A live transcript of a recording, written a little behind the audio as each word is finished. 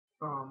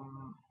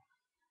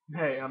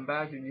Hey, I'm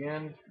back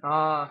again.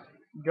 Going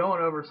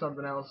over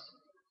something else.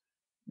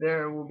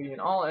 There will be an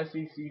all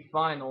SEC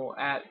final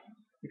at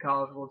the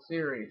College World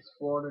Series.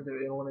 Florida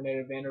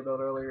eliminated Vanderbilt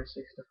earlier,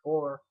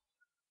 6-4.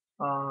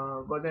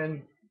 But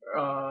then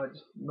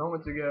just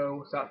moments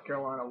ago, South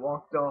Carolina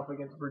walked off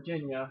against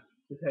Virginia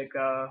to take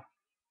the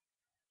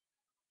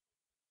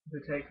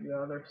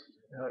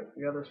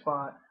other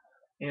spot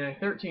in a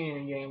 13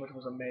 inning game, which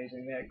was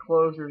amazing. They had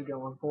closers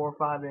going 4 or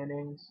 5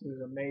 innings. It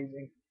was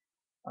amazing.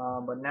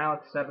 But now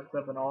it's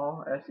 7-7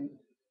 all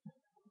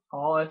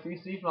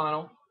SEC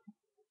final.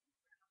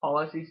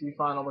 All SEC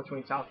final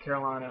between South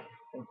Carolina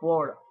and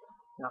Florida.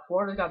 Now,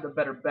 Florida's got the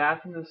better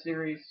bats in the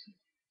series.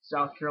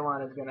 South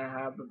Carolina's going to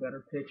have the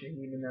better pitching,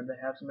 even though they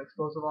have some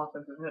explosive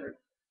offensive hitters.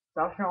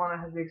 South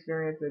Carolina has the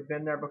experience. They've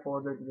been there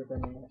before. They're the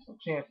defending national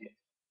champions.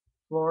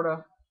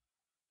 Florida,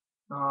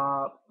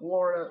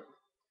 Florida,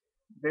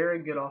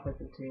 very good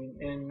offensive team,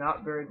 and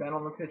not very bad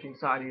on the pitching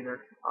side either.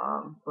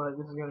 But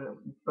this is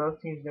both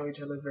teams know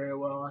each other very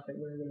well. I think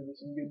there are going to be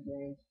some good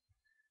games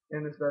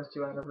in this best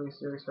 2 out of 3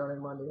 series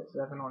starting Monday at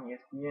 7 on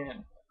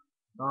ESPN.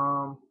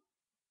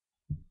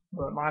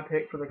 But my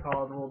pick for the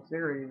College World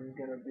Series is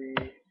going to be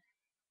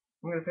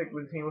I'm going to pick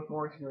the team with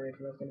more experience,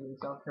 and that's going to be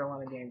the South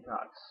Carolina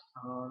Gamecocks.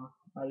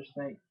 I just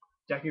think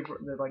Jackie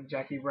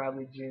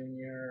Bradley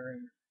Jr.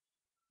 and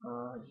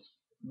just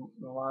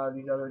a lot of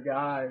these other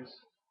guys.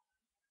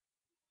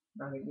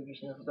 I think they're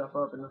just going to step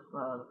up in the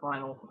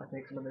final. I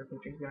think some of their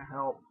pitching is going to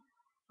help.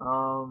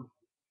 Um,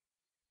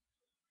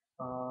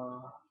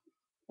 uh,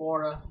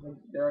 Florida,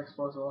 they're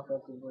explosive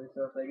offensively,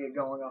 so if they get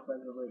going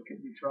offensively, it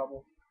could be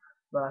trouble.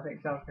 But I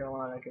think South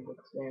Carolina can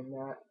withstand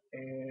that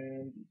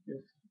and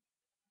just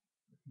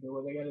do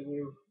what they got to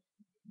do.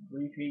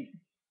 Repeat.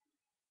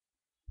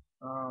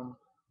 Um,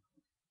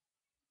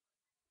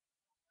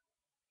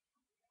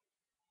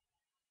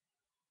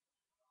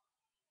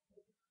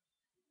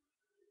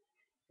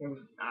 it was.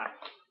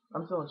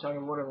 I'm still in shock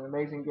of what an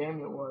amazing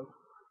game it was.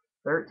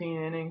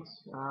 13 innings.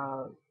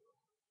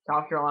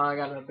 South Carolina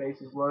got the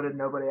bases loaded,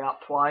 nobody out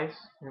twice,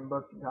 in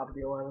both the top of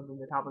the 11th and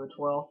the top of the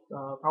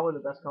 12th. Probably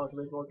the best college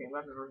baseball game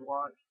I've ever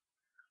watched.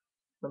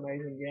 It's an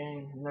amazing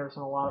game, and there's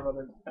a lot of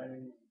other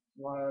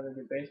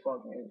good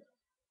baseball games.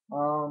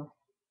 Um,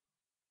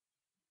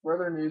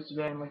 Further news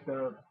today, like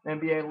the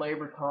NBA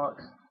labor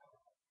talks,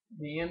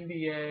 the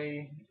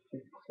NBA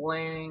is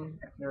planning.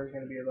 There's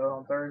going to be a vote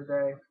on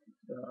Thursday.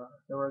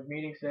 There were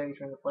meetings today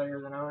between the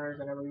players and owners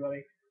and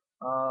everybody,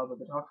 but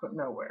the talks went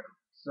nowhere.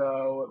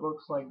 So it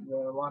looks like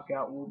the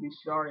lockout will be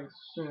starting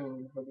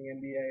soon for the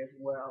NBA as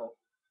well.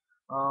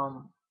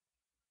 Um,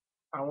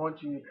 I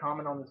want you to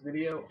comment on this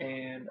video,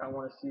 and I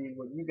want to see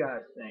what you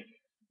guys think.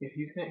 If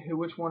you think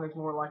which one is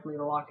more likely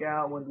to lock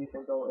out, when do you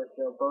think if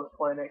they'll both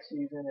play next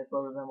season, if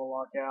both of them will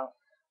lock out?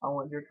 I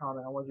want your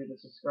comment. I want you to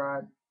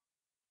subscribe.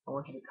 I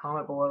want you to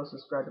comment below,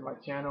 subscribe to my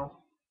channel.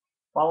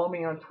 Follow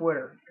me on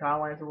Twitter,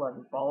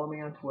 KyleLance11. Follow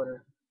me on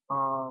Twitter.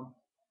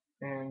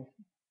 And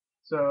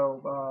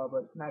so,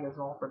 but that is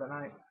all for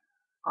tonight.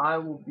 I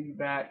will be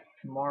back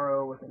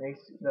tomorrow with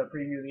the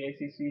preview of the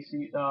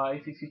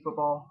ACC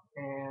football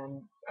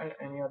and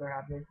any other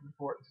happenings in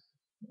sports.